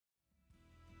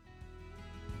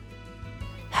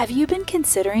Have you been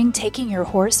considering taking your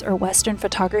horse or Western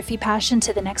photography passion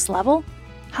to the next level?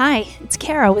 Hi, it's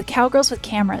Kara with Cowgirls with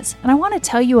Cameras, and I want to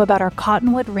tell you about our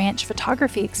Cottonwood Ranch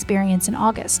photography experience in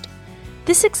August.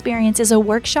 This experience is a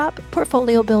workshop,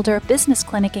 portfolio builder, business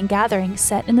clinic, and gathering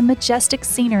set in the majestic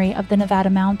scenery of the Nevada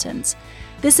mountains.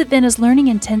 This event is learning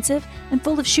intensive and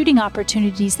full of shooting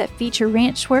opportunities that feature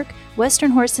ranch work, Western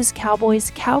horses,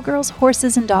 cowboys, cowgirls,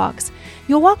 horses, and dogs.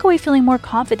 You'll walk away feeling more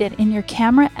confident in your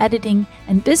camera, editing,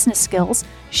 and business skills,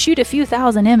 shoot a few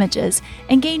thousand images,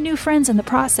 and gain new friends in the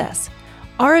process.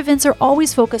 Our events are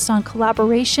always focused on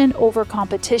collaboration over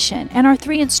competition, and our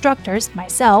three instructors,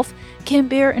 myself, Kim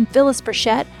Beer, and Phyllis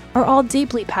Burchett, are all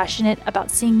deeply passionate about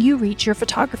seeing you reach your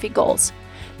photography goals.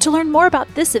 To learn more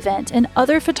about this event and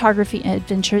other photography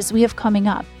adventures we have coming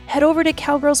up, head over to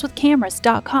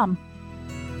cowgirlswithcameras.com.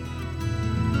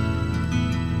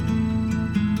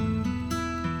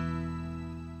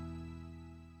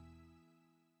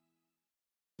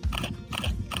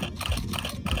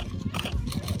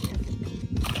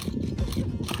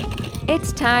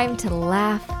 It's time to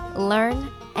laugh,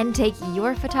 learn, and take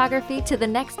your photography to the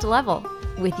next level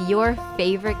with your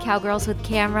favorite Cowgirls with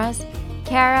Cameras,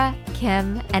 Kara,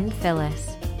 Kim, and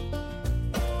Phyllis.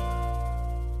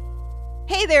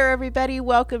 Hey there, everybody.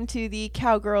 Welcome to the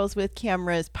Cowgirls with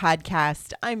Cameras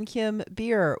podcast. I'm Kim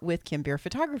Beer with Kim Beer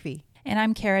Photography. And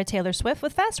I'm Kara Taylor Swift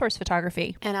with Fast Horse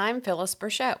Photography. And I'm Phyllis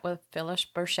Burchett with Phyllis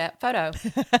Burchett Photo.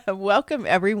 Welcome,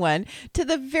 everyone, to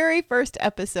the very first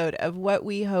episode of what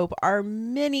we hope are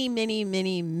many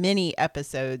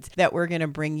episodes that we're going to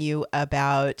bring you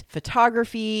about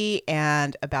photography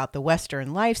and about the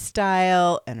Western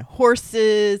lifestyle and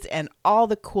horses and all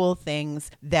the cool things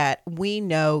that we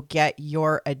know get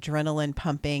your adrenaline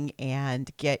pumping and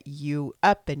get you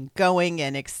up and going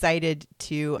and excited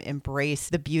to embrace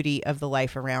the beauty of the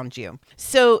life around you.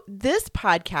 So this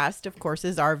podcast, of course,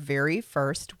 is our very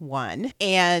first one,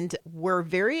 and we're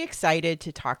very excited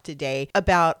to talk today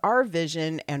about our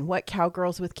vision and what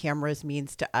Cowgirls with Cameras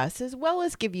means to us, as well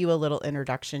as give you a little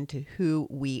introduction to who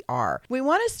we are. We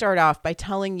want to start off by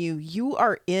telling you you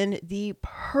are in the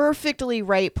perfectly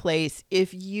right place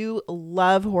if you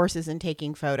love horses and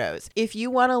taking photos. If you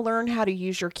want to learn how to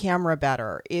use your camera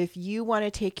better, if you want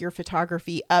to take your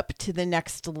photography up to the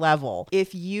next level,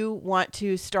 if you want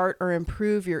to start or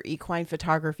improve your equine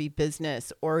photography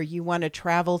business, or you want to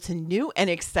travel to new and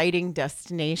exciting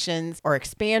destinations, or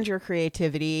expand your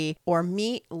creativity, or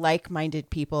meet like-minded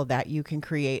people that you can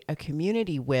create a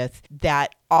community with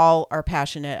that all are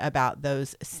passionate about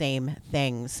those same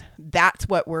things. That's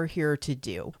what we're here to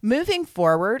do. Moving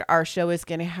forward, our show is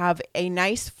going to have a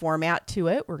nice format to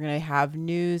it. We're going to have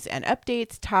news and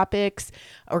updates, topics.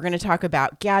 We're going to talk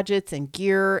about gadgets and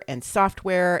gear and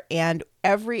software, and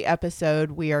every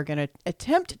episode, we are going to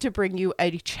attempt to bring you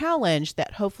a challenge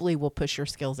that hopefully will push your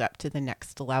skills up to the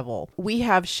next level. We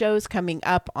have shows coming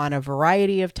up on a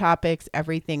variety of topics,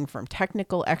 everything from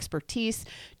technical expertise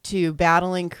to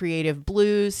battling creative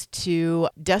blues to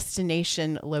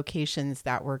destination locations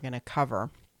that we're going to cover.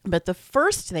 But the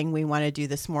first thing we want to do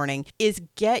this morning is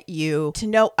get you to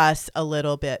know us a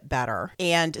little bit better.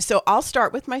 And so I'll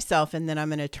start with myself, and then I'm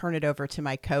going to turn it over to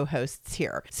my co-hosts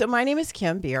here. So my name is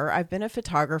Kim Beer. I've been a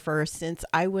photographer since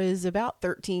I was about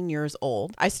 13 years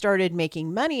old. I started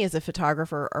making money as a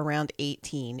photographer around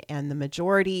 18, and the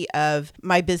majority of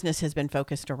my business has been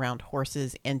focused around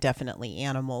horses and definitely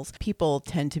animals. People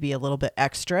tend to be a little bit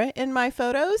extra in my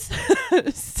photos.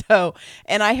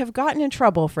 And I have gotten in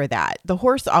trouble for that. The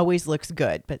horse always looks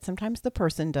good, but sometimes the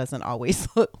person doesn't always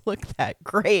look that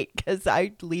great because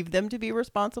I leave them to be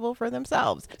responsible for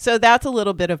themselves. So that's a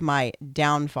little bit of my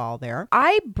downfall there.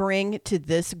 I bring to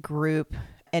this group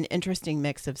an interesting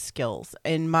mix of skills.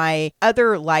 In my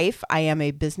other life, I am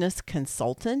a business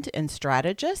consultant and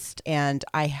strategist, and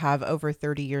I have over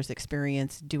 30 years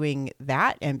experience doing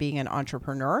that and being an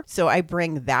entrepreneur. So I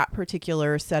bring that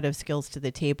particular set of skills to the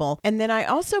table. And then I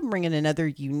also bring in another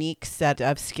unique set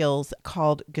of skills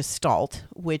called Gestalt,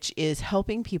 which is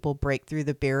helping people break through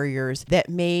the barriers that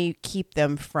may keep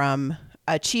them from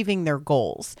achieving their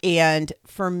goals. And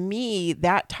for me,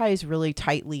 that ties really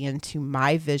tightly into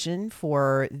my vision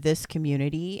for this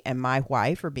community and my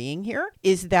why for being here,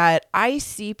 is that I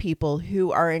see people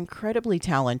who are incredibly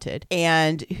talented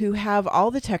and who have all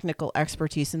the technical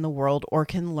expertise in the world or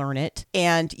can learn it,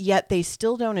 and yet they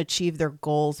still don't achieve their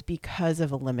goals because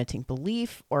of a limiting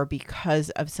belief or because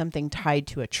of something tied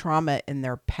to a trauma in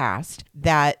their past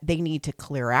that they need to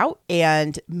clear out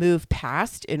and move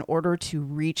past in order to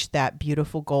reach that beautiful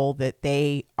goal that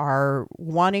they are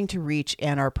wanting to reach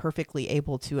and are perfectly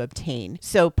able to obtain.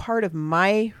 So part of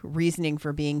my reasoning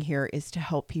for being here is to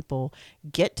help people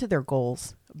get to their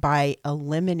goals by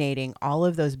eliminating all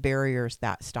of those barriers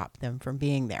that stop them from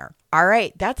being there. All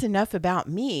right, that's enough about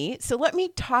me. So let me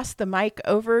toss the mic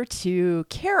over to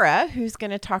Kara, who's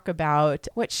going to talk about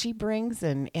what she brings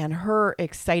and her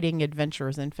exciting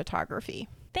adventures in photography.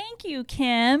 Thank you,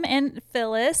 Kim and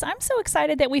Phyllis. I'm so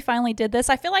excited that we finally did this.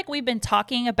 I feel like we've been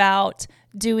talking about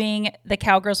doing the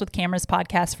Cowgirls with Cameras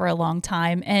podcast for a long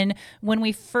time. And when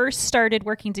we first started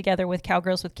working together with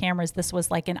Cowgirls with Cameras, this was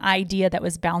like an idea that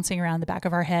was bouncing around the back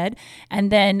of our head.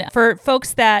 And then for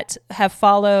folks that have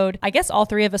followed, I guess all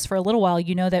three of us for a little while,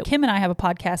 you know that Kim and I have a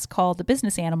podcast called The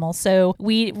Business Animal. So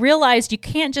we realized you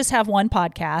can't just have one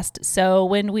podcast. So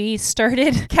when we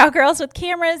started Cowgirls with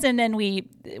Cameras, and then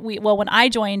when I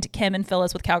joined Kim and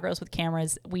Phyllis with Cowgirls with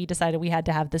Cameras, we decided we had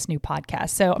to have this new podcast.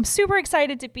 So I'm super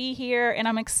excited to be here, and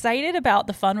I'm excited about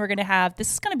the fun we're going to have.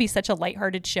 This is going to be such a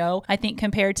lighthearted show, I think,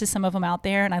 compared to some of them out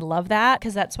there. And I love that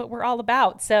because that's what we're all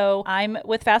about. So I'm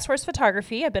with Fast Horse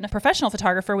Photography. I've been a professional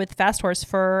photographer with Fast Horse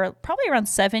for probably around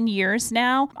 7 years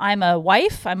now. I'm a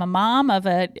wife. I'm a mom of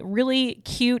a really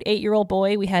cute 8-year-old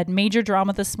boy. We had major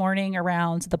drama this morning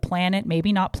around the planet,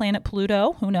 maybe not planet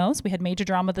Pluto. Who knows? We had major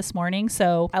drama this morning.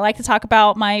 So I like to talk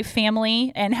about my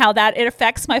family and how it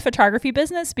affects my photography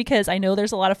business, because I know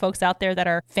there's a lot of folks out there that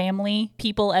are family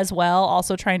people as well,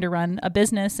 also trying to run a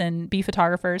business and be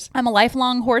photographers. I'm a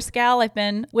lifelong horse gal. I've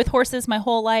been with horses my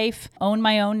whole life, own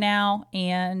my own now,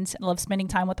 and love spending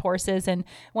time with horses. And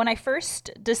when I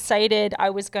first decided I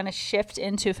was going to shift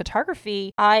into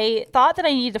photography, I thought that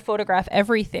I needed to photograph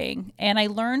everything. And I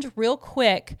learned real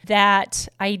quick that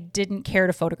I didn't care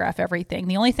to photograph everything.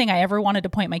 The only thing I ever wanted to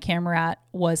point my camera at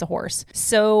was a horse.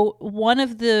 So one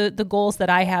of the goals that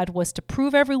I had was to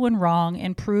prove everyone wrong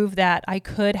and prove that I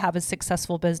could have a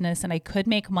successful business and I could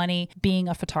make money being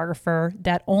a photographer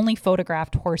that only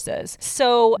photographed horses.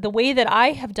 So the way that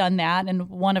I have done that, and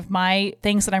one of my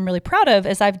things that I'm really proud of,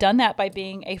 is I've done that by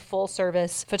being a full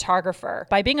service photographer.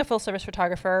 By being a full service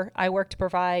photographer, I work to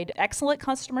provide excellent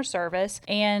customer service,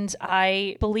 and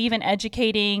I believe in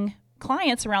educating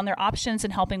clients around their options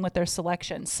and helping with their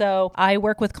selection. So I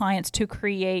work with clients to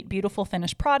create beautiful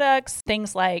finished products,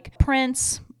 things like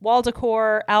prints, wall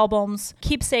decor, albums,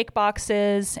 keepsake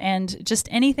boxes, and just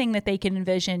anything that they can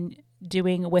envision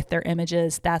doing with their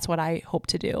images. That's what I hope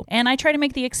to do. And I try to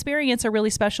make the experience a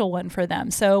really special one for them.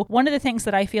 So one of the things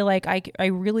that I feel like I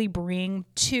really bring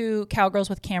to Cowgirls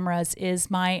with Cameras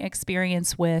is my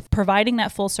experience with providing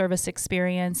that full service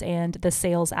experience and the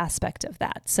sales aspect of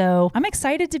that. So I'm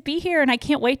excited to be here, and I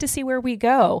can't wait to see where we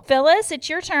go. Phyllis, it's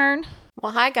your turn.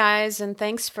 Well, hi guys, and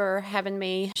thanks for having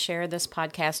me share this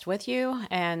podcast with you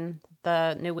and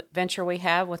the new venture we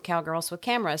have with Cowgirls with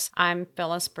Cameras. I'm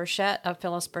Phyllis Burchett of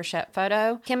Phyllis Burchett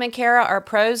Photo. Kim and Kara are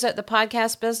pros at the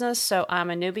podcast business, so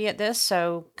I'm a newbie at this,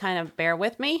 so kind of bear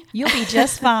with me. You'll be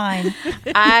just fine.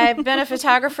 I've been a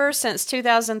photographer since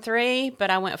 2003, but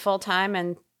I went full-time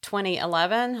in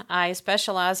 2011. I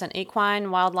specialize in equine,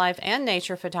 wildlife, and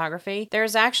nature photography.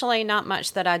 There's actually not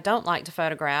much that I don't like to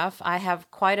photograph. I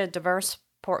have quite a diverse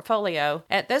portfolio.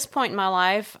 At this point in my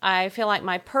life, I feel like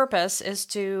my purpose is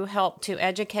to help to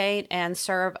educate and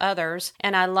serve others,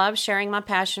 and I love sharing my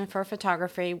passion for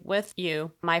photography with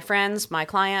you, my friends, my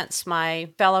clients, my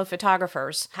fellow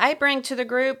photographers. I bring to the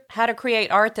group how to create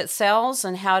art that sells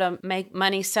and how to make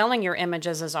money selling your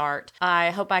images as art. I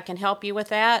hope I can help you with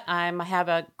that. I have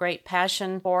a great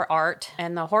passion for art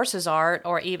and the horses art,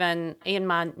 or even in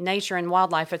my nature and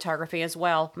wildlife photography as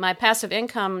well. My passive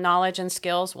income knowledge and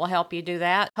skills will help you do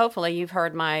that. Hopefully you've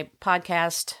heard my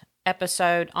podcast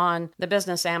episode on The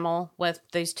Business Animal with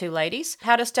these two ladies.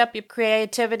 How to step your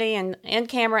creativity in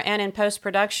camera and in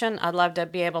post-production. I'd love to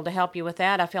be able to help you with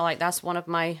that. I feel like that's one of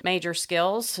my major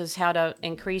skills, is how to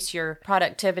increase your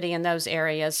productivity in those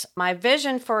areas. My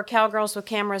vision for Cowgirls with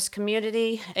Cameras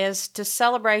community is to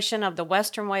celebration of the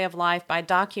Western way of life by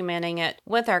documenting it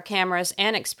with our cameras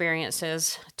and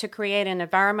experiences to create an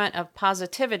environment of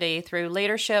positivity through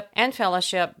leadership and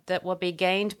fellowship that will be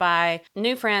gained by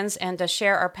new friends, and to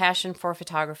share our passion for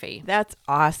photography. That's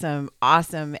awesome.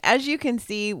 Awesome. As you can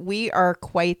see, we are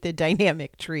quite the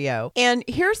dynamic trio. And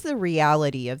here's the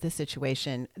reality of the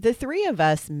situation. The three of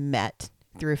us met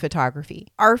through photography.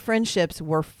 Our friendships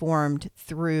were formed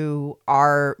through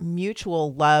our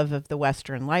mutual love of the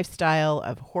Western lifestyle,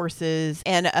 of horses,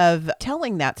 and of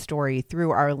telling that story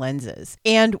through our lenses.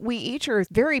 And we each are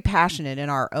very passionate in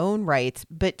our own rights,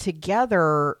 but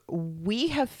together we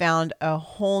have found a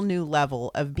whole new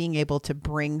level of being able to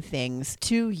bring things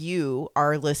to you,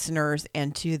 our listeners,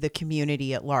 and to the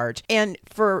community at large. And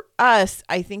for us,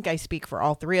 I think I speak for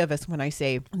all three of us when I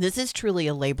say this is truly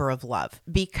a labor of love,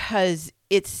 because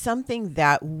it's something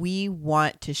that we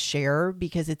want to share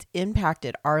because it's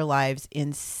impacted our lives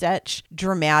in such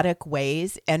dramatic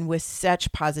ways and with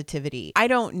such positivity. I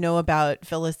don't know about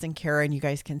Phyllis and Kara, and you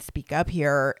guys can speak up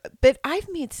here, but I've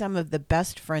made some of the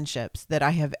best friendships that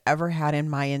I have ever had in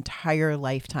my entire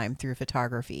lifetime through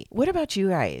photography. What about you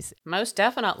guys? Most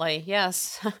definitely,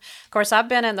 yes. Of course, I've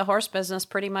been in the horse business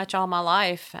pretty much all my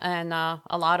life, and a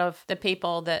lot of the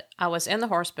people that I was in the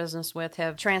horse business with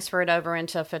have transferred over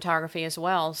into photography as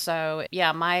well. So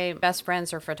yeah, my best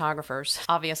friends are photographers.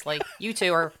 Obviously, you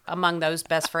two are among those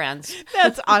best friends.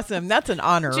 That's awesome. That's an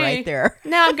honor right there.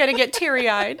 Now I'm going to get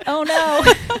teary-eyed. Oh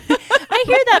no. I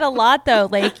hear that a lot though.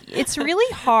 Like, it's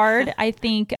really hard, I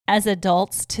think, as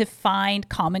adults to find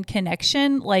common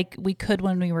connection like we could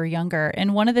when we were younger.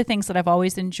 And one of the things that I've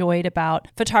always enjoyed about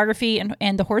photography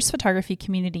and the horse photography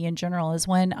community in general is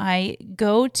when I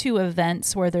go to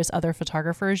events where there's other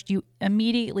photographers, you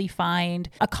immediately find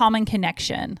a common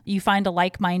connection. You find a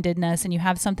like-mindedness and you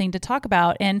have something to talk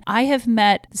about. And I have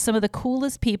met some of the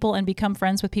coolest people and become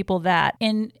friends with people that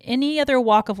in any other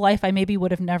walk of life I maybe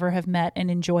would have never have met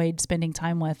and enjoyed spending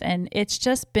time with. And it's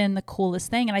just been the coolest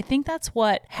thing. And I think that's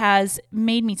what has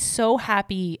made me so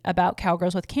happy about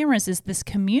Cowgirls with Cameras is this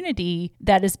community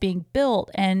that is being built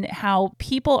and how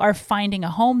people are finding a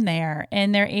home there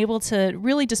and they're able to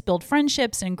really just build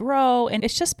friendships and grow. And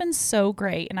it's just been so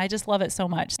great. And I just love it so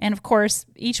much. And of course,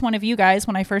 each one of you guys,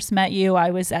 when I first met you,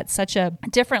 I was at such a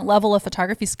different level of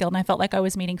photography skill. And I felt like I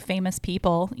was meeting famous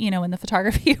people, you know, in the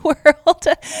photography world.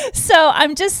 So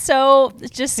I'm just so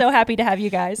happy to have you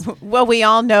guys. Well, we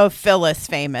all know Phyllis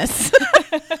famous.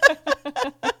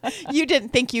 You didn't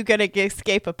think you were going to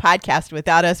escape a podcast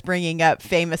without us bringing up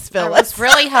famous Phyllis. I was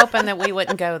really hoping that we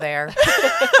wouldn't go there.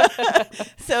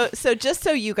 So just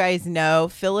so you guys know,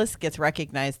 Phyllis gets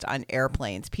recognized on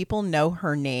airplanes. People know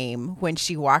her name when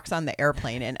she walks on the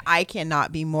airplane, and I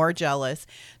cannot be more jealous.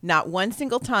 Not one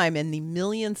single time in the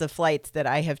millions of flights that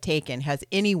I have taken has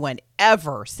anyone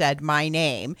ever said my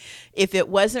name if it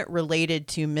wasn't related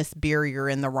to Miss Beer, you're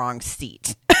in the wrong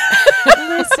seat.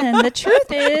 Listen, the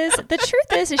truth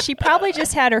is she probably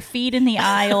just had her feet in the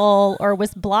aisle or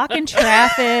was blocking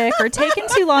traffic or taking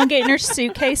too long getting her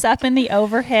suitcase up in the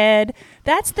overhead.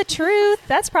 That's the truth.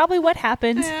 That's probably what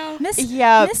happened. Yeah. Miss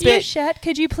Yushette,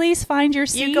 could you please find your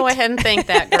seat? You go ahead and think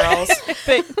that, girls.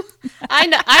 But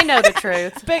I know the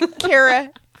truth. But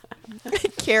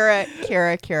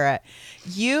Kara,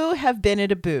 you have been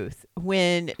at a booth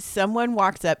when someone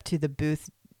walks up to the booth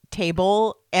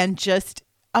table and just,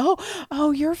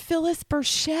 oh, you're Phyllis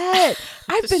Burchett.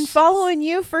 I've been following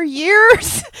you for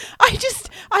years.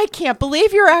 I can't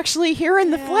believe you're actually here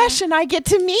in the flesh and I get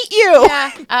to meet you.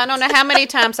 Yeah, I don't know how many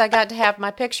times I got to have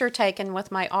my picture taken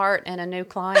with my art and a new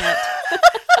client.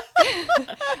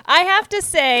 I have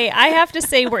to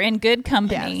say we're in good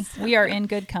company. Yes. We are in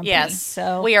good company. Yes,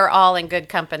 so we are all in good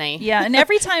company. Yeah, and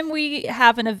every time we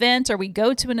have an event or we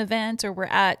go to an event or we're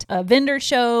at a vendor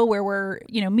show where we're,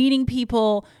 meeting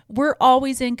people, we're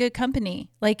always in good company.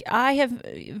 Like, I have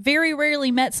very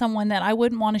rarely met someone that I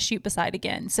wouldn't want to shoot beside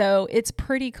again. So it's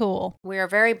pretty cool. We are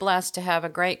very blessed to have a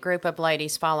great group of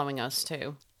ladies following us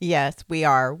too. Yes, we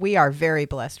are. We are very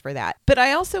blessed for that. But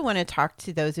I also want to talk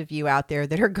to those of you out there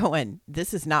that are going,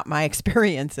 this is not my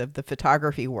experience of the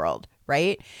photography world,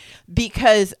 right?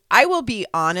 Because I will be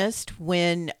honest,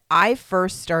 when I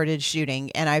first started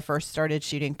shooting and I first started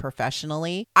shooting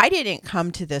professionally, I didn't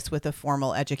come to this with a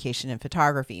formal education in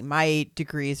photography. My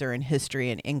degrees are in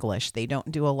history and English. They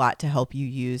don't do a lot to help you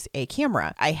use a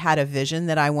camera. I had a vision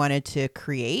that I wanted to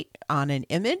create on an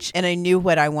image and I knew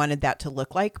what I wanted that to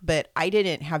look like, but I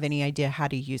didn't have any idea how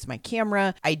to use my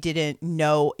camera. I didn't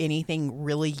know anything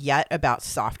really yet about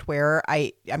software.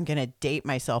 I'm going to date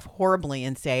myself horribly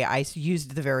and say I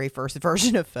used the very first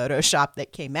version of Photoshop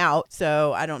that came out.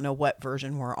 So I don't know what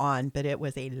version we're on, but it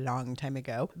was a long time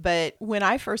ago. But when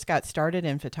I first got started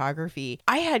in photography,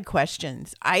 I had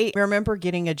questions. I remember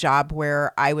getting a job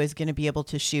where I was going to be able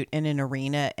to shoot in an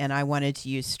arena and I wanted to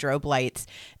use strobe lights.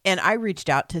 And I reached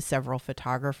out to several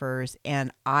photographers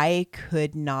and I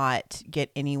could not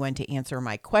get anyone to answer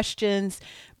my questions.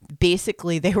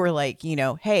 Basically, they were like,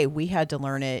 hey, we had to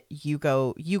learn it. You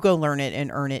go learn it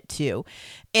and earn it too.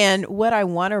 And what I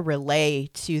want to relay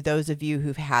to those of you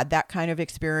who've had that kind of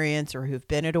experience or who've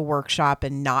been at a workshop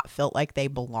and not felt like they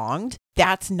belonged,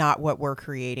 That's not what we're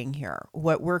creating here.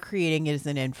 What we're creating is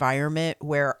an environment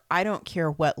where I don't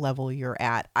care what level you're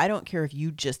at. I don't care if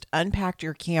you just unpacked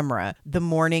your camera the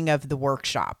morning of the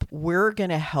workshop. We're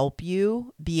going to help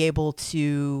you be able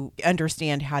to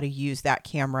understand how to use that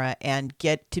camera and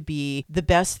get to be the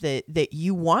best that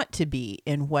you want to be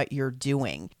in what you're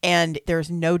doing. And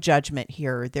there's no judgment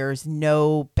here. There's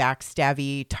no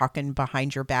backstabby talking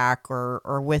behind your back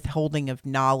or withholding of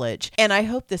knowledge. And I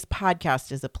hope this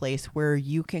podcast is a place where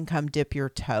you can come dip your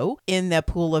toe in the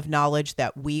pool of knowledge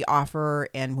that we offer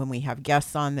and when we have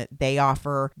guests on that they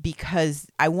offer, because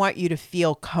I want you to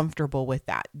feel comfortable with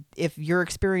that. If your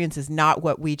experience is not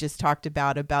what we just talked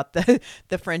about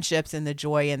the friendships and the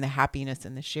joy and the happiness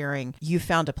and the sharing, you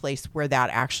found a place where that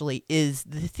actually is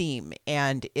the theme.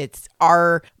 And it's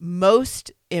our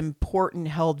most important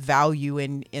held value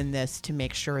in this, to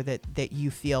make sure that you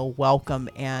feel welcome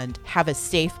and have a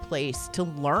safe place to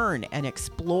learn and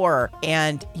explore.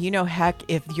 And heck,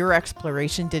 if your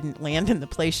exploration didn't land in the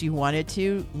place you wanted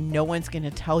to, no one's going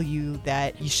to tell you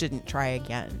that you shouldn't try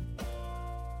again.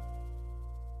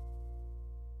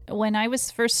 When I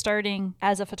was first starting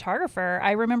as a photographer,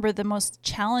 I remember the most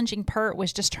challenging part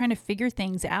was just trying to figure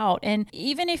things out. And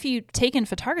even if you've taken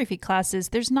photography classes,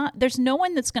 there's no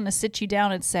one that's going to sit you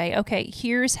down and say, okay,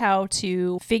 here's how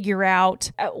to figure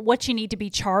out what you need to be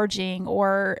charging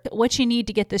or what you need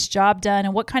to get this job done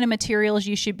and what kind of materials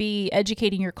you should be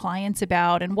educating your clients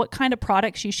about and what kind of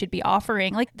products you should be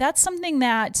offering. Like, that's something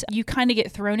that you kind of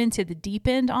get thrown into the deep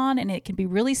end on, and it can be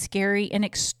really scary and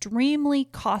extremely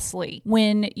costly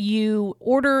when you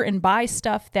order and buy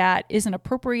stuff that isn't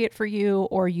appropriate for you,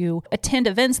 or you attend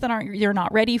events that you're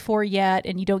not ready for yet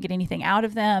and you don't get anything out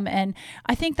of them. And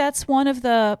I think that's one of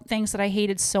the things that I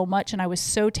hated so much, and I was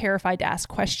so terrified to ask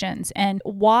questions. And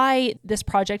why this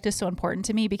project is so important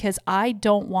to me, because I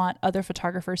don't want other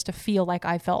photographers to feel like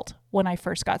I felt when I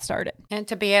first got started. And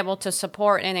to be able to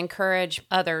support and encourage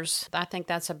others, I think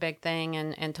that's a big thing,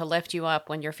 and to lift you up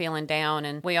when you're feeling down.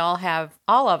 And we all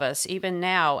of us, even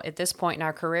now at this point in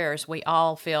our careers, we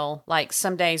all feel like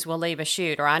some days we'll leave a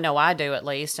shoot, or I know I do at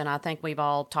least, and I think we've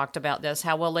all talked about this,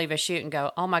 how we'll leave a shoot and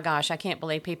go, oh my gosh, I can't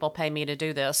believe people pay me to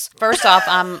do this. First off,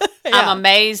 I'm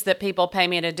amazed that people pay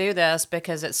me to do this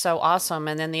because it's so awesome.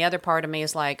 And then the other part of me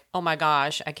is like, oh my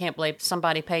gosh, I can't believe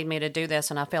somebody paid me to do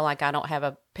this, and I feel like I don't have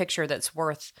a picture that's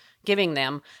worth giving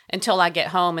them until I get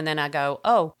home. And then I go,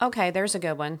 oh, okay, there's a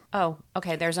good one. Oh,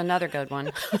 okay, there's another good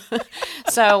one.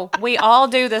 So we all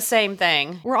do the same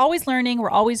thing. We're always learning.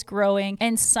 We're always growing.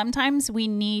 And sometimes we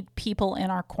need people in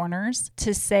our corners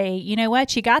to say, you know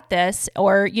what, you got this.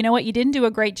 Or, you know what, you didn't do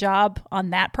a great job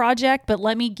on that project, but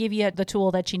let me give you the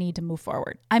tool that you need to move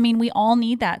forward. I mean, we all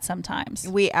need that sometimes.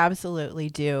 We absolutely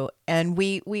do. And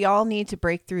we all need to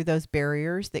break through those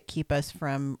barriers that keep us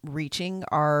from reaching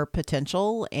our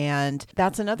potential. And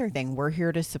that's another thing we're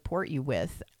here to support you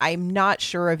with. I'm not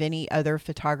sure of any other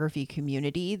photography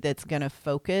community that's going to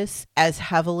focus as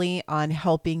heavily on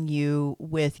helping you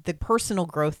with the personal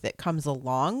growth that comes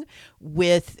along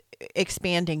with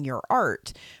expanding your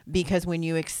art. Because when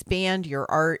you expand your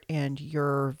art and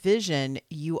your vision,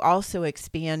 you also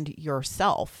expand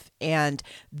yourself. And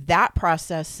that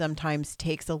process sometimes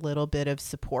takes a little bit of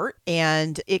support,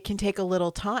 and it can take a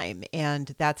little time.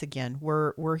 And that's, again,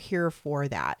 we're here for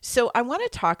that. So I want to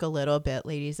talk a little bit,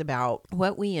 ladies, about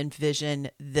what we envision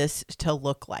this to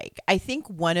look like. I think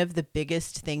one of the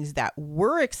biggest things that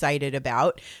we're excited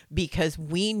about, because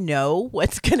we know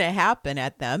what's going to happen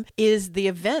at them, is the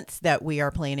events that we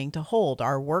are planning to hold,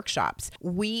 our workshops.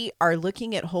 We are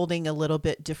looking at holding a little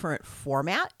bit different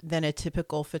format than a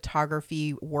typical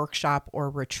photography workshop or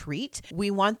retreat.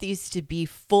 We want these to be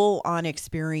full-on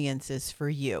experiences for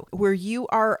you, where you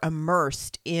are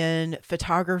immersed in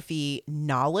photography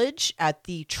knowledge at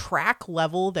the track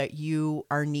level that you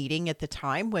are needing at the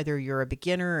time, whether you're a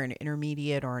beginner, an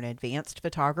intermediate, or an advanced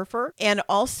photographer, and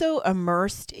also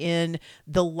immersed in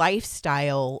the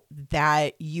lifestyle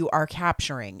that you are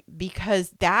capturing,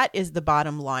 because that is the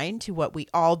bottom line to what we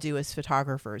all do as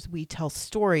photographers. We tell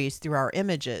stories through our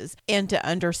images, and to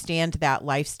understand that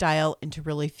lifestyle and to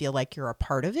really feel like you're a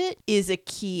part of it is a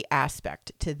key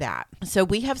aspect to that. So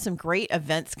we have some great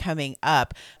events coming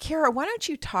up. Kara, why don't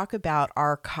you talk about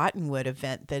our Cottonwood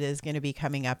event that is going to be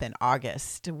coming up in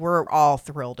August? We're all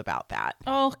thrilled about that.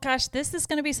 Oh gosh, this is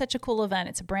going to be such a cool event.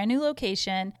 It's a brand new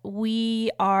location. We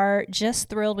are just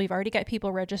thrilled. We've already got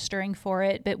people registering for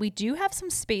it, but we do have some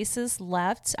spaces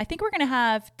left. I think we're going to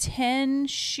have 10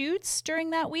 shoots during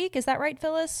that week. Is that right,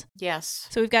 Phyllis? Yes.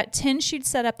 So we've got 10 shoots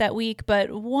set up that week, but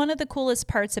one of the coolest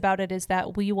parts about it is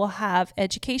that we will have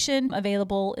education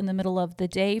available in the middle of the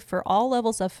day for all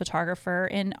levels of photographer.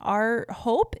 And our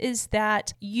hope is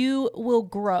that you will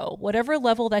grow. Whatever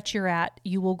level that you're at,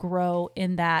 you will grow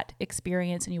in that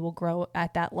experience and you will grow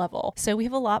at that level. So we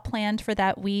have a lot planned for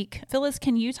that week. Phyllis,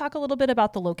 can you talk a little bit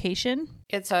about the location?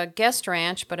 It's a guest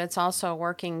ranch, but it's also a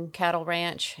working cattle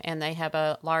ranch, and they have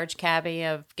a large cavy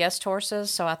of guest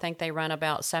horses. So I think they run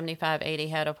about 75, 80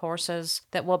 head of horses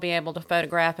that we'll be able to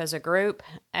photograph as a group.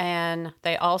 And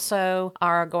they also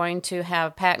are going to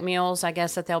have pack mules, I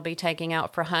guess, that they'll be taking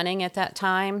out for hunting at that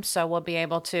time. So we'll be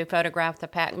able to photograph the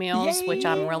pack mules, Yay! which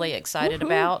I'm really excited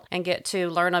about, and get to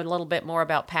learn a little bit more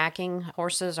about packing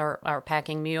horses or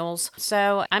packing mules.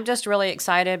 So I'm just really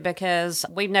excited because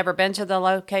we've never been to the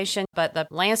location, but the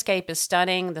landscape is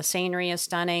stunning. The scenery is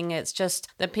stunning. It's just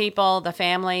the people, the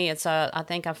family. It's I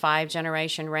think a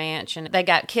 5-generation ranch, and they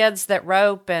got kids that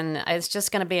rope, and it's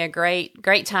just going to be a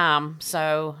great time.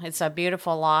 So it's a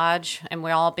beautiful lodge, and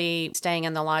we'll all be staying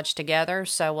in the lodge together.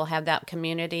 So we'll have that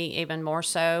community even more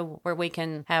so, where we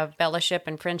can have fellowship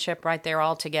and friendship right there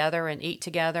all together and eat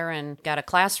together, and got a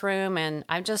classroom. And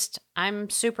I'm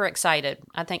super excited.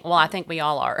 I think we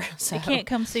all are. So. It can't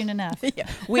come soon enough. Yeah,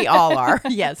 we all are.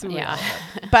 Yes, we Yeah. all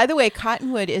are. By the way,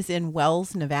 Cottonwood is in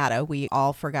Wells, Nevada. We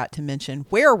all forgot to mention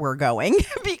where we're going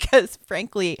because,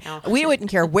 frankly, we wouldn't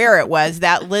care where it was.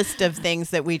 That list of things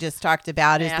that we just talked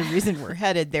about is the reason we're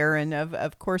headed there. And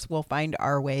of course, we'll find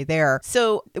our way there.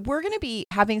 So we're going to be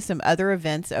having some other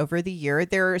events over the year.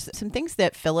 There's some things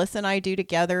that Phyllis and I do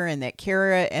together and that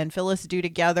Kara and Phyllis do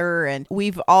together. And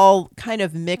we've all kind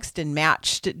of mixed and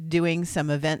matched doing some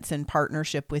events in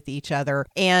partnership with each other.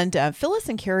 And Phyllis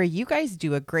and Kara, you guys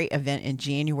do a great event in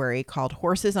January called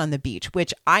Horses on the Beach,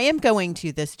 which I am going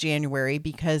to this January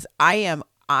because I am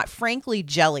frankly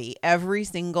jelly every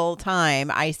single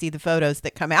time I see the photos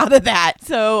that come out of that.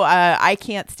 So I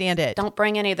can't stand it. Don't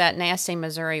bring any of that nasty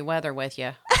Missouri weather with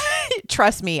you.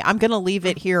 Trust me, I'm going to leave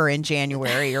it here in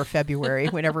January or February,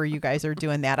 whenever you guys are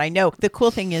doing that. I know the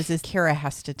cool thing is Kara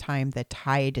has to time the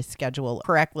tide schedule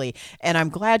correctly. And I'm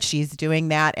glad she's doing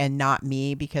that and not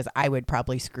me, because I would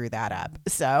probably screw that up.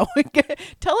 So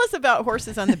tell us about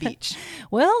Horses on the Beach.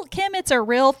 Well, Kim, it's a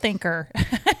real thinker.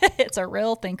 It's a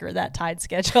real thinker, that tide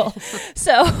schedule.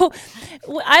 So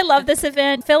I love this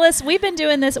event. Phyllis, we've been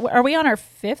doing this. Are we on our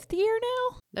 5th year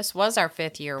now? This was our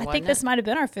 5th year, wasn't it? I think this might have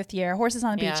been our 5th year, Horses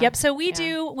on the Beach. Yeah. Yep. So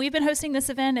we've been hosting this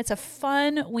event. It's a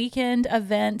fun weekend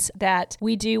event that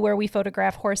we do where we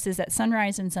photograph horses at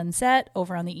sunrise and sunset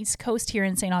over on the East Coast here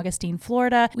in St. Augustine,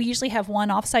 Florida. We usually have one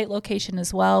offsite location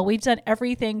as well. We've done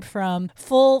everything from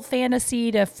full fantasy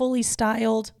to fully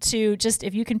styled to just,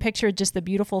 if you can picture just the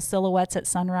beautiful silhouettes at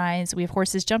sunrise. We have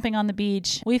horses jumping on the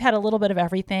beach. We've had a little bit of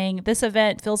everything. This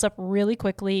event fills up really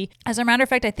quickly. As a matter of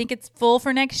fact, I think it's full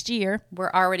for next year.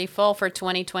 We're already full for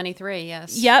 2023,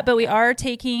 yes. Yeah, but we are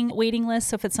taking waiting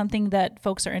lists. So if it's something that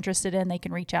folks are interested in, they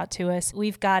can reach out to us.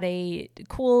 We've got a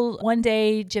cool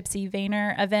one-day Gypsy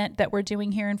Vayner event that we're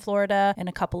doing here in Florida in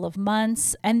a couple of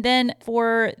months. And then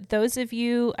for those of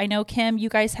you, I know Kim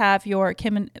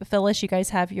and Phyllis, you guys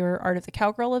have your Art of the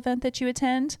Cowgirl event that you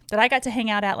attend that I got to hang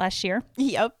out at last year.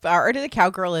 Yep. Our Art of the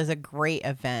Cowgirl is a great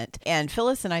event. And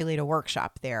Phyllis and I lead a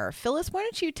workshop there. Phyllis, why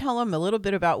don't you tell them a little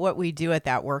bit about what we do at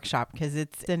that workshop? Because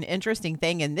it's an interesting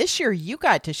thing. And this year you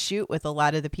got to shoot with a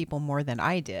lot of the people more than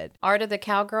I did. Art of the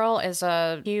Cowgirl is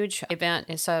a huge event.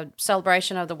 It's a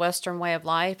celebration of the Western way of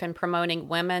life and promoting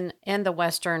women in the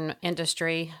Western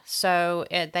industry. So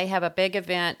they have a big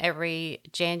event every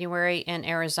January in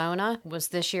Arizona.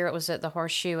 This year it was at the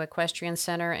Horseshoe Equestrian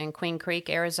Center in Queen Creek,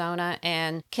 Arizona.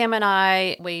 And Kim and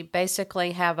I, we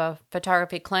basically have a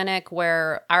photography clinic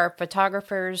where our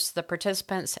photographers, the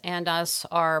participants, and us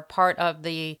are part of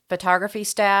the photography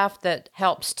staff that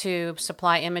helps to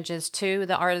supply images to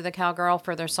the Art of the Cowgirl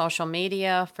for their social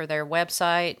media, for their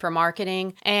website, for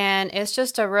marketing. And it's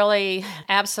just a really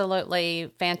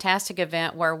absolutely fantastic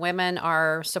event where women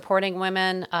are supporting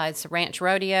women. It's Ranch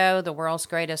Rodeo, the world's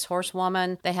greatest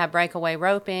horsewoman. They have breakaway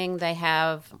roping. They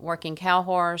have working cow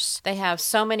horse. They have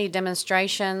so many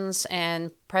demonstrations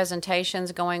and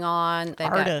presentations going on. They've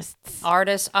got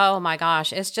artists. Oh my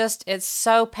gosh. It's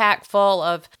so packed full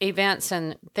of events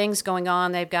and things going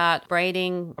on. They've got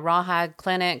braiding, rawhide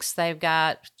clinics. They've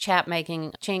got chink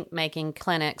making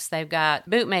clinics. They've got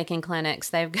boot making clinics.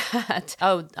 They've got,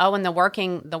 and the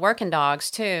working dogs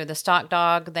too. The stock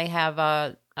dog. They have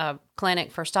a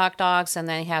clinic for stock dogs, and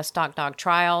they have stock dog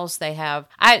trials. They have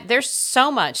there's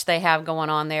so much they have going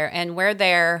on there, and we're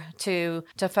there to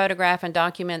photograph and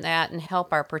document that and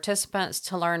help our participants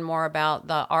to learn more about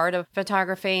the art of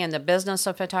photography and the business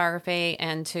of photography,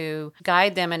 and to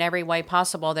guide them in every way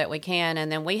possible that we can.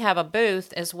 And then we have a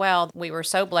booth as well. We were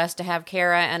so blessed to have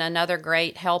Kara and another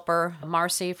great helper,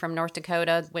 Marcy from North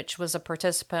Dakota, which was a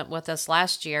participant with us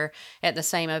last year at the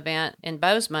same event in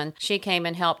Bozeman. She came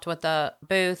and helped with the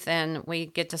booth, and we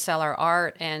get to sell our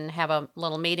art and have a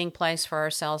little meeting place for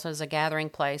ourselves as a gathering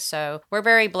place. So we're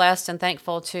very blessed and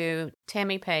thankful to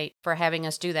Tammy Pate for having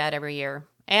us do that every year.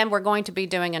 And we're going to be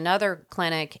doing another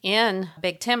clinic in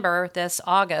Big Timber this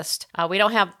August. We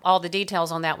don't have all the details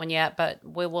on that one yet, but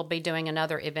we will be doing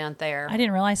another event there. I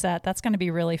didn't realize that. That's going to be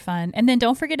really fun. And then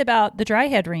don't forget about the Dry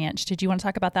Head Ranch. Did you want to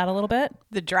talk about that a little bit?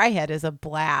 The Dry Head is a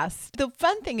blast. The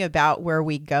fun thing about where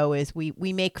we go is we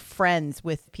make friends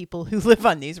with people who live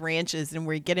on these ranches, and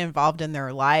we get involved in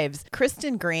their lives.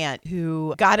 Kristen Grant,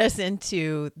 who got us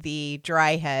into the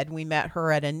Dry Head, we met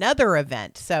her at another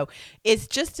event. So it's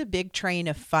just a big train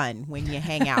of fun when you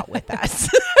hang out with us.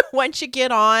 Once you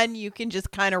get on, you can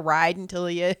just kind of ride until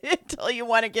you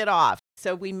want to get off.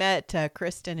 So we met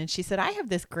Kristen, and she said, I have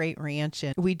this great ranch,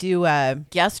 and we do a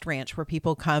guest ranch where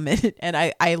people come in. And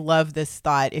I love this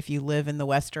thought, if you live in the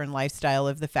Western lifestyle,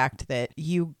 of the fact that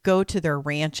you go to their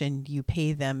ranch and you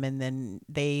pay them, and then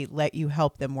they let you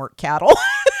help them work cattle.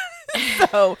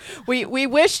 So we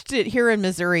wished it here in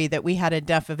Missouri that we had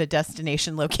enough of a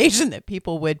destination location that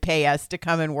people would pay us to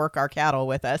come and work our cattle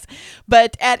with us.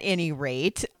 But at any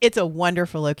rate, it's a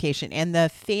wonderful location, and the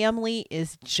family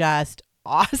is just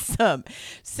awesome.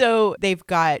 So they've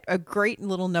got a great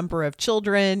little number of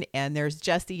children, and there's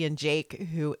Jesse and Jake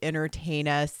who entertain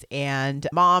us, and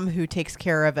Mom who takes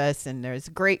care of us, and there's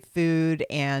great food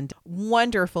and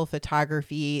wonderful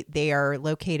photography. They are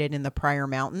located in the Pryor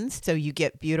Mountains, so you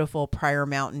get beautiful Pryor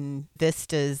Mountain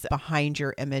vistas behind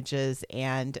your images,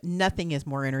 and nothing is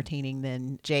more entertaining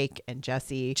than Jake and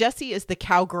Jesse. Jesse is the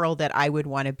cowgirl that I would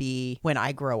want to be when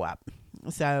I grow up.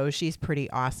 So she's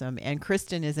pretty awesome. And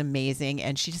Kristen is amazing.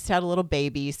 And she just had a little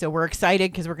baby. So we're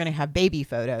excited because we're going to have baby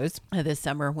photos this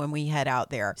summer when we head out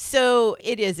there. So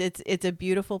it's a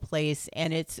beautiful place,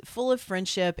 and it's full of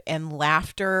friendship and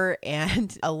laughter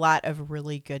and a lot of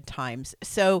really good times.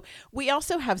 So we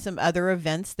also have some other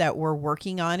events that we're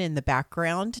working on in the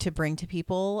background to bring to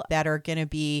people that are going to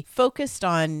be focused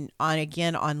on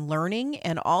learning.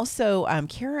 And also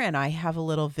Kara and I have a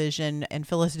little vision, and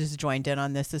Phyllis has joined in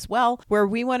on this as well, where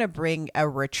we want to bring a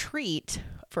retreat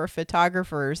for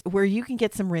photographers where you can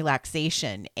get some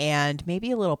relaxation and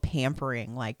maybe a little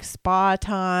pampering, like spa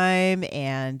time,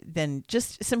 and then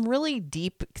just some really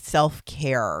deep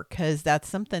self-care, because that's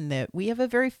something that we have a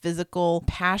very physical,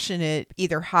 passionate,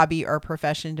 either hobby or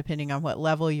profession, depending on what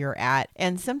level you're at.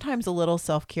 And sometimes a little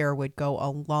self-care would go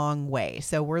a long way.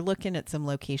 So we're looking at some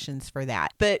locations for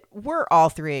that. But we're all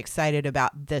three excited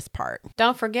about this part.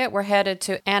 Don't forget, we're headed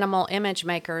to Animal Image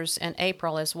Makers in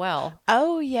April as well.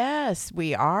 Oh, yes,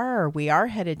 we are. We are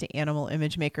headed to Animal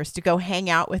Image Makers to go hang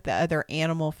out with the other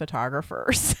animal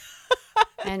photographers.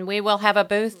 And we will have a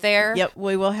booth there. Yep,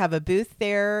 we will have a booth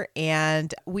there.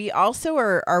 And we also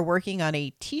are working on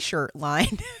a t-shirt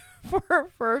line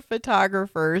for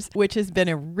photographers, which has been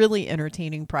a really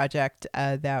entertaining project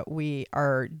that we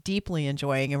are deeply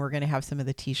enjoying. And we're going to have some of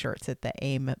the t-shirts at the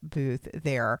AIM booth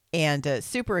there, and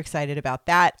super excited about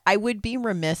that. I would be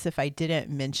remiss if I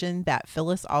didn't mention that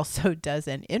Phyllis also does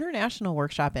an international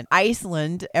workshop in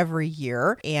Iceland every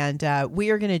year. And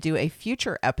we are going to do a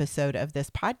future episode of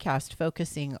this podcast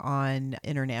focusing on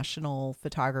international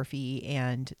photography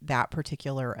and that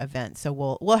particular event. So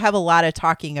we'll have a lot of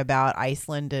talking about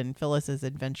Iceland and Phyllis's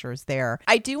adventures there.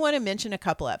 I do want to mention a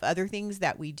couple of other things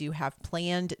that we do have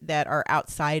planned that are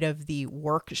outside of the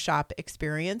workshop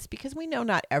experience, because we know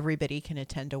not everybody can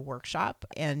attend a workshop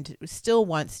and still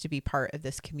wants to be part of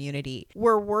this community.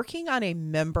 We're working on a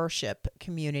membership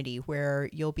community where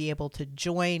you'll be able to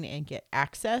join and get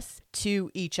access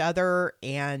to each other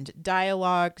and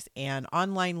dialogues and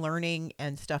online learning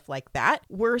and stuff like that.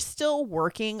 We're still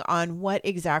working on what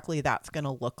exactly that's going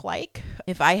to look like.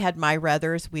 If I had my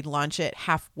ruthers, we'd launch it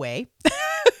halfway.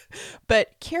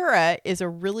 But Kara is a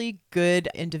really good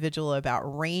individual about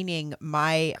reining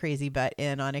my crazy butt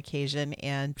in on occasion.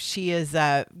 And she has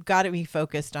got me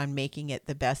focused on making it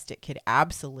the best it could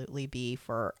absolutely be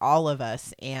for all of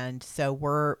us. And so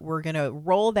we're going to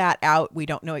roll that out. We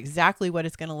don't know exactly what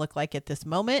it's going to look like at this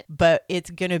moment, but it's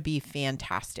going to be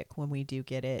fantastic when we do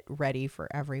get it ready for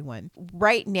everyone.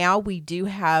 Right now, we do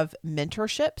have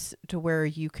mentorships to where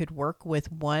you could work with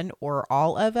one or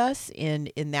all of us in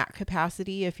that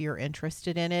capacity if you're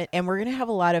interested in it. And we're going to have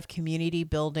a lot of community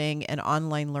building and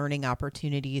online learning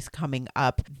opportunities coming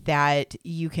up that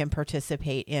you can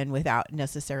participate in without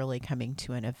necessarily coming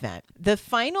to an event. The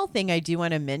final thing I do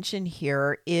want to mention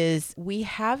here is we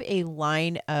have a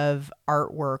line of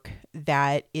artwork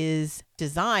that is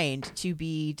designed to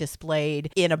be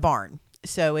displayed in a barn.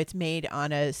 So it's made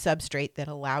on a substrate that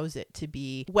allows it to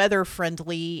be weather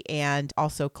friendly and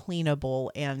also cleanable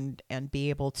and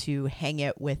be able to hang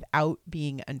it without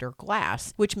being under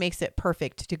glass, which makes it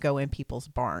perfect to go in people's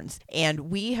barns.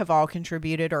 And we have all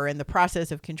contributed or in the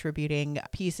process of contributing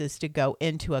pieces to go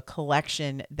into a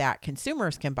collection that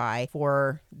consumers can buy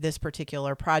for this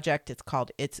particular project. It's called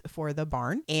It's for the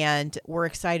Barn. And we're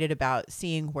excited about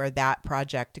seeing where that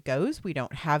project goes. We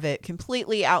don't have it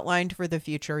completely outlined for the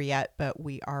future yet, but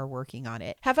we are working on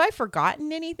it. Have I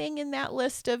forgotten anything in that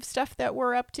list of stuff that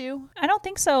we're up to? I don't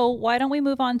think so. Why don't we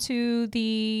move on to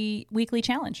the weekly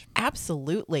challenge?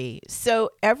 Absolutely.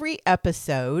 So every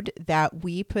episode that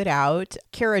we put out,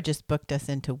 Kara just booked us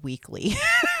into weekly.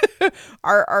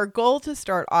 Our goal to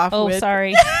start off with. Oh,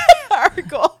 sorry. Our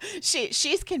goal.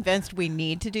 She's convinced we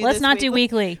need to do Let's this not do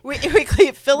weekly.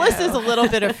 Weekly. Phyllis is a little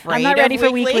bit afraid. I'm not ready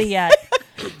for weekly yet.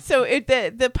 So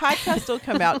the podcast will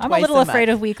come out twice a month. I'm a little afraid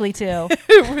of weekly too.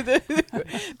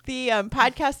 The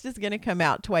podcast is going to come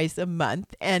out twice a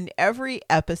month, and every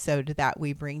episode that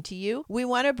we bring to you, we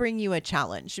want to bring you a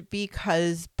challenge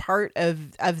because part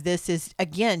of this is,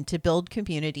 again, to build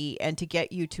community and to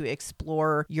get you to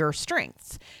explore your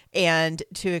strengths and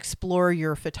to explore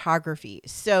your photography.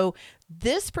 So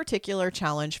this particular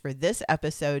challenge for this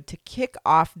episode to kick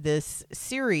off this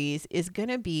series is going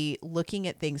to be looking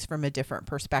at things from a different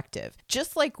perspective.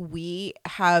 Just like we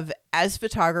have as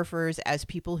photographers, as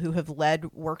people who have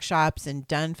led workshops and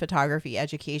done photography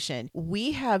education,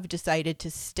 we have decided to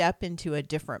step into a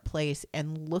different place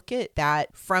and look at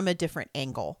that from a different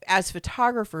angle. As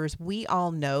photographers, we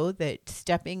all know that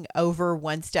stepping over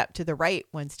one step to the right,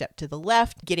 one step to the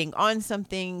left, getting on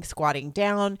something, squatting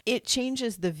down, it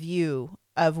changes the view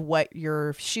of what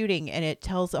you're shooting, and it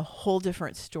tells a whole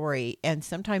different story. And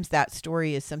sometimes that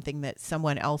story is something that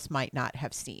someone else might not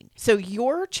have seen. So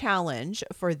your challenge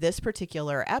for this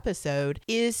particular episode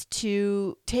is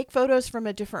to take photos from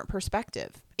a different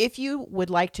perspective. If you would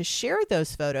like to share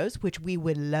those photos, which we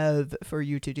would love for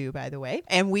you to do, by the way,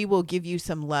 and we will give you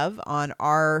some love on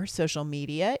our social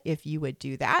media if you would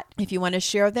do that. If you want to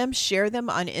share them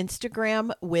on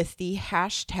Instagram with the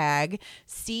hashtag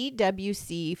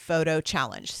CWC Photo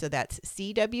Challenge. So that's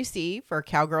CWC for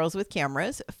Cowgirls with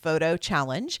Cameras Photo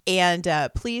Challenge. And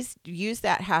please use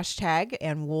that hashtag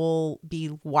and we'll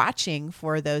be watching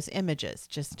for those images.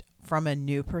 Just from a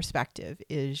new perspective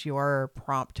is your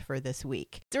prompt for this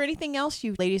week. Is there anything else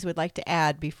you ladies would like to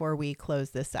add before we close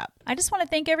this up? I just want to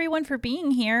thank everyone for being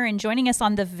here and joining us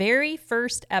on the very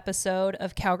first episode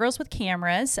of Cowgirls with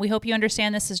Cameras. We hope you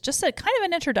understand this is just a kind of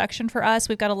an introduction for us.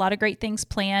 We've got a lot of great things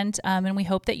planned, and we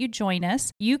hope that you join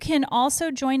us. You can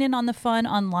also join in on the fun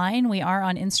online. We are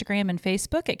on Instagram and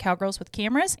Facebook at Cowgirls with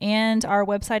Cameras, and our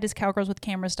website is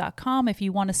cowgirlswithcameras.com. If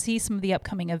you want to see some of the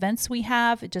upcoming events we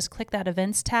have, just click that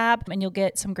events tab and you'll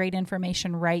get some great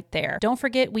information right there. Don't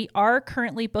forget, we are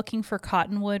currently booking for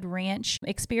Cottonwood Ranch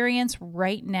Experience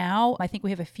right now. I think we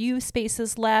have a few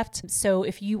spaces left. So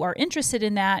if you are interested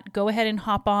in that, go ahead and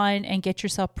hop on and get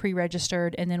yourself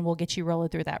pre-registered, and then we'll get you rolling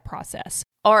through that process.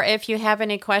 Or if you have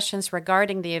any questions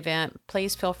regarding the event,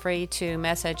 please feel free to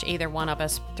message either one of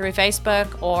us through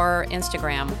Facebook or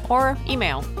Instagram or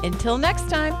email. Until next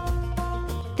time.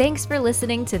 Thanks for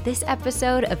listening to this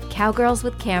episode of Cowgirls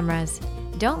with Cameras.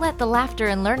 Don't let the laughter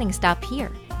and learning stop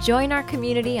here. Join our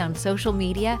community on social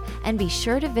media and be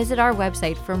sure to visit our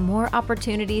website for more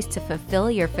opportunities to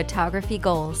fulfill your photography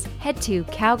goals. Head to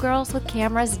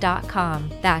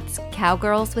cowgirlswithcameras.com. That's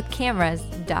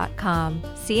cowgirlswithcameras.com.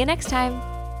 See you next time.